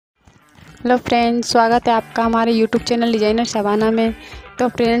Hello friends, स्वागत है आपका हमारे यूट्यूब चैनल डिज़ाइनर शबाना में। तो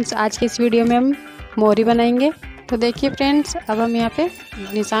फ्रेंड्स, आज की इस वीडियो में हम मोरी बनाएंगे। तो देखिए फ्रेंड्स, अब हम यहाँ पे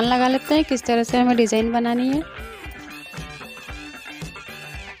निशान लगा लेते हैं किस तरह से हमें डिज़ाइन बनानी है।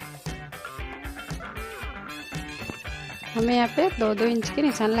 हमें यहाँ पे 2-2 इंच के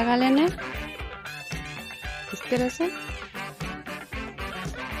निशान लगा लेने हैं इस तरह से।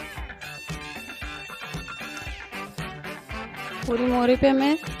 पूरी मोरी पे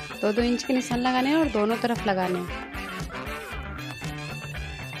हमें 2-2 इंच के निशान लगाने हैं और दोनों तरफ लगाने हैं।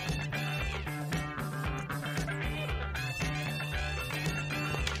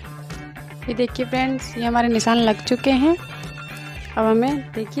 ये देखिए फ्रेंड्स, ये हमारे निशान लग चुके हैं। अब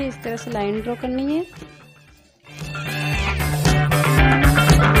हमें देखिए इस तरह से लाइन ड्रॉ करनी है।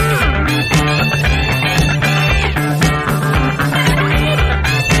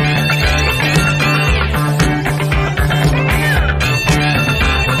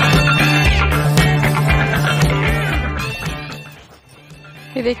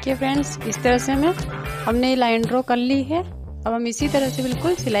 ये देखिए फ्रेंड्स, इस तरह से हमने ये लाइन ड्रॉ कर ली है। अब हम इसी तरह से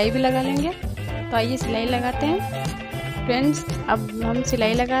बिल्कुल सिलाई भी लगा लेंगे। तो आइए सिलाई लगाते हैं फ्रेंड्स। अब हम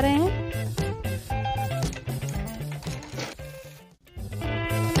सिलाई लगा रहे हैं।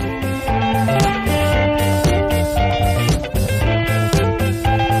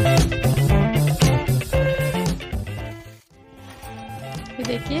 ये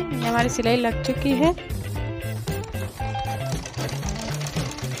देखिए, ये हमारी सिलाई लग चुकी है।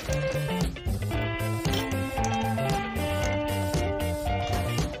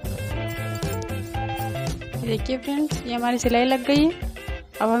 देखिए फ्रेंड्स, ये हमारी सिलाई लग गई है।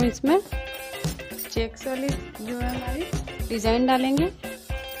 अब हम इसमें चेक्स वाली जो है हमारी डिज़ाइन डालेंगे।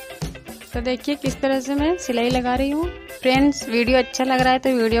 तो देखिए किस तरह से मैं सिलाई लगा रही हूँ। फ्रेंड्स, वीडियो अच्छा लग रहा है तो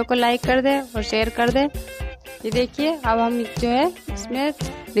वीडियो को लाइक कर दे और शेयर कर दे। ये देखिए, अब हम जो है इसमें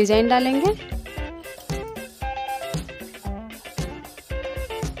डिज़ाइन डालेंगे।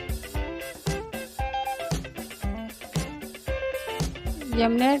 ये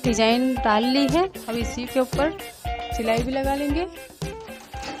हमने डिज़ाइन डाल ली है। अब इसी के ऊपर सिलाई भी लगा लेंगे।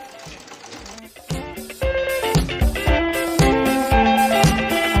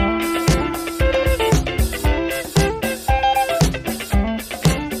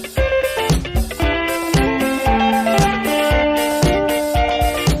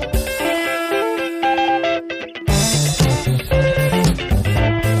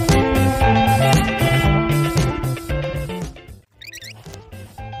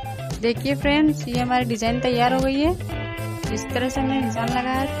 देखिए फ्रेंड्स, ये हमारी डिज़ाइन तैयार हो गई है। इस तरह से हमने निशान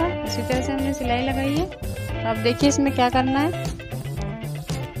लगाया था, इसी तरह से हमने सिलाई लगाई है। अब देखिए इसमें क्या करना है।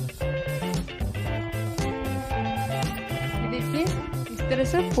 देखिए इस तरह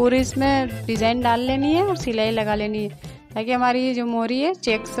से पूरी इसमें डिज़ाइन डाल लेनी है और सिलाई लगा लेनी है, ताकि हमारी ये जो मोरी है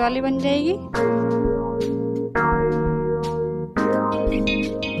चेक्स वाली बन जाएगी।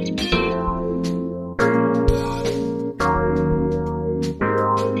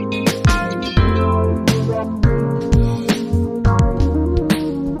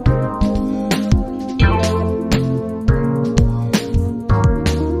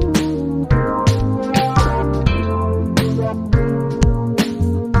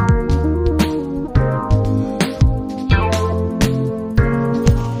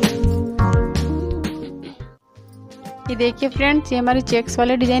 ये देखिए फ्रेंड्स, ये हमारी चेक्स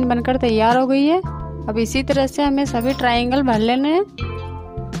वाले डिज़ाइन बनकर तैयार हो गई है। अब इसी तरह से हमें सभी ट्रायंगल भर लेने हैं।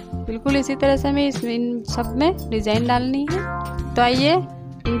 बिल्कुल इसी तरह से हमें इन सब में डिज़ाइन डालनी है। तो आइए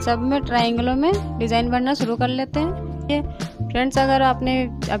इन सब में ट्रायंगलों में डिज़ाइन भरना शुरू कर लेते हैं। ये फ्रेंड्स, अगर आपने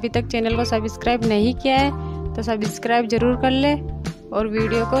अभी तक चैनल को सब्सक्राइब नहीं किया है तो सब्सक्राइब जरूर कर ले और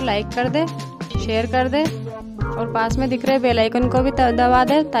वीडियो को लाइक कर दे, शेयर कर दे और पास में दिख रहे बेल आइकन को भी दबा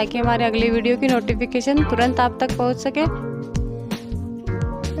दे, ताकि हमारे अगली वीडियो की नोटिफिकेशन तुरंत आप तक पहुंच सके।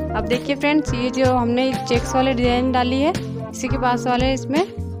 अब देखिए फ्रेंड्स, ये जो हमने चेक्स वाले डिज़ाइन डाली है, इसी के पास वाले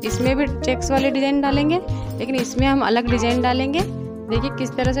इसमें भी चेक्स वाले डिज़ाइन डालेंगे, लेकिन इसमें हम अलग डिज़ाइन डालेंगे। देखिए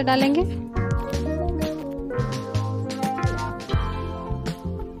किस तरह से डालेंगे।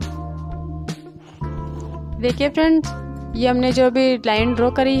 देखिए फ्रेंड्स, ये हमने जो भी लाइन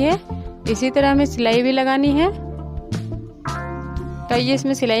ड्रॉ करी है, इसी तरह हमें सिलाई भी लगानी है। तो ये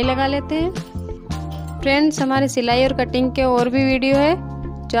इसमें सिलाई लगा लेते हैं। फ्रेंड्स, हमारे सिलाई और कटिंग के और भी वीडियो है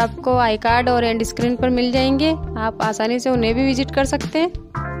जो आपको आई कार्ड और एंड स्क्रीन पर मिल जाएंगे। आप आसानी से उन्हें भी विजिट कर सकते हैं।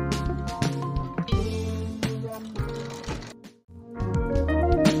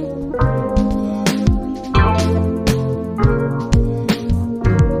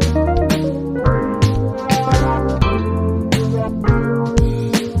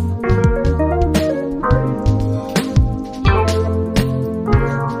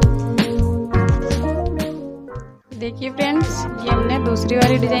 देखिए फ्रेंड्स, ये हमने दूसरी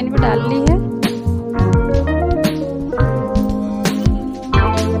वाली डिजाइन भी डाल ली है।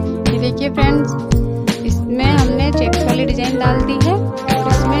 ये देखिए फ्रेंड्स, इसमें हमने चेक्स वाली डिजाइन डाल दी है और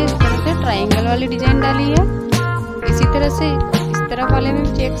इसमें इस तरह से ट्रायंगल वाली डिजाइन डाली है। इसी तरह से इस तरफ वाले में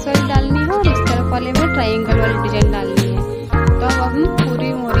चेक्स वाली डालनी है और इस तरफ वाले में ट्रायंगल वाली डिजाइन डालनी है। तो अब हम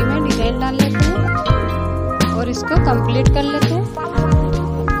पूरी मोहरी में डिजाइन डाल लेते हैं और इसको कंप्लीट कर लेते हैं।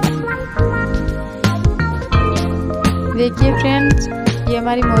 देखिए फ्रेंड्स, ये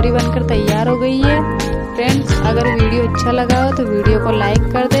हमारी मोहरी बनकर तैयार हो गई है। फ्रेंड्स, अगर वीडियो अच्छा लगा हो तो वीडियो को लाइक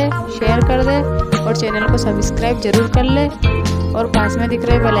कर दे, शेयर कर दे और चैनल को सब्सक्राइब जरूर कर ले और पास में दिख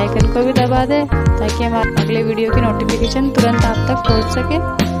रहे बेल आइकन को भी दबा दे ताकि हमारे अगले वीडियो की नोटिफिकेशन तुरंत आप तक पहुंच सके।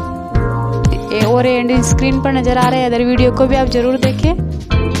 और एंड स्क्रीन पर नजर आ रहे अदर वीडियो को भी आप जरूर देखें।